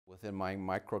Within my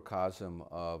microcosm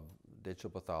of digital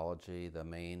pathology, the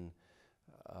main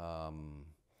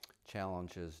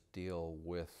challenges deal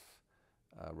with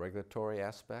regulatory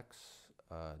aspects,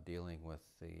 dealing with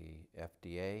the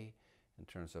FDA in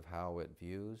terms of how it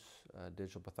views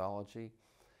digital pathology.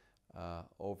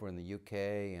 Over in the UK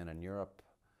and in Europe,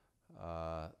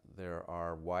 there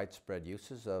are widespread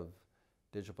uses of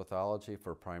digital pathology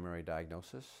for primary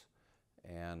diagnosis,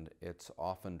 and it's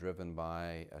often driven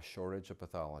by a shortage of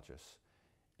pathologists.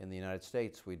 In the United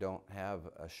States, we don't have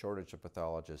a shortage of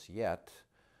pathologists yet,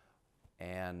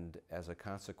 and as a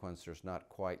consequence, there's not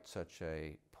quite such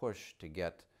a push to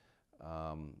get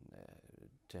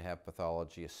to have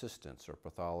pathology assistants or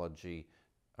pathology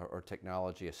or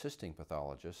technology assisting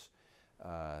pathologists.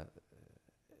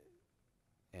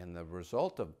 And the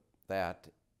result of that,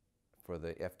 for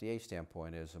the FDA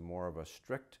standpoint, is more of a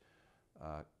strict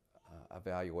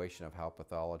evaluation of how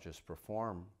pathologists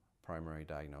perform primary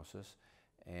diagnosis,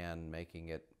 and making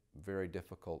it very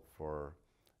difficult for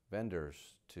vendors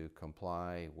to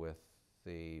comply with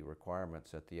the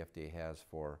requirements that the FDA has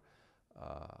for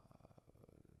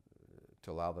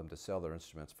to allow them to sell their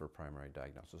instruments for primary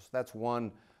diagnosis. So that's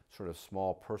one sort of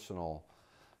small personal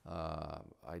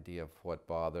idea of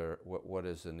what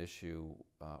is an issue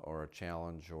or a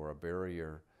challenge or a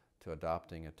barrier to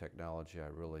adopting a technology I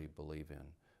really believe in.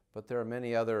 But there are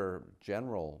many other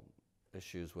general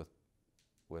issues with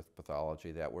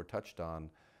pathology that were touched on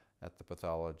at the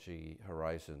Pathology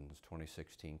Horizons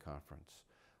 2016 conference.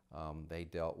 They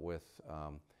dealt with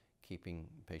keeping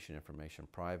patient information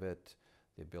private,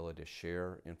 the ability to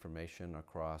share information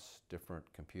across different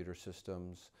computer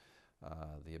systems,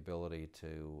 the ability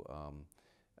to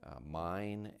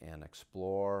mine and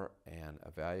explore and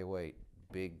evaluate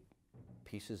big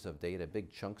pieces of data,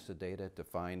 big chunks of data to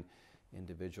find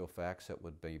individual facts that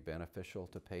would be beneficial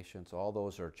to patients. All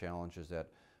those are challenges that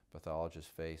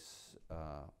pathologists face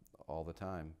all the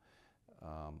time.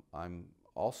 I'm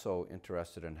also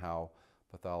interested in how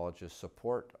pathologists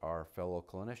support our fellow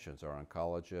clinicians, our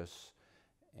oncologists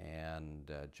and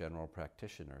general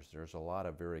practitioners. There's a lot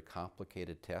of very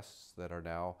complicated tests that are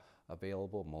now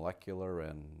available, molecular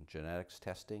and genetics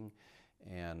testing,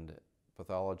 and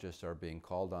pathologists are being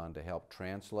called on to help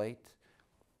translate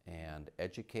and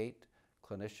educate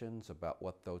clinicians about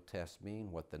what those tests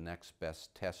mean, what the next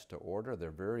best test to order.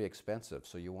 They're very expensive,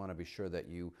 so you want to be sure that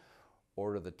you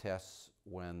order the tests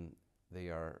when they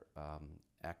are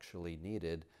actually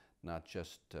needed, not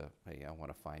just, hey, I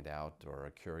want to find out, or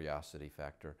a curiosity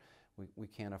factor. We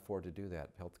can't afford to do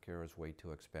that. Healthcare is way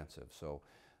too expensive. So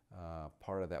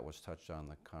part of that was touched on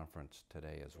the conference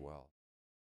today as well.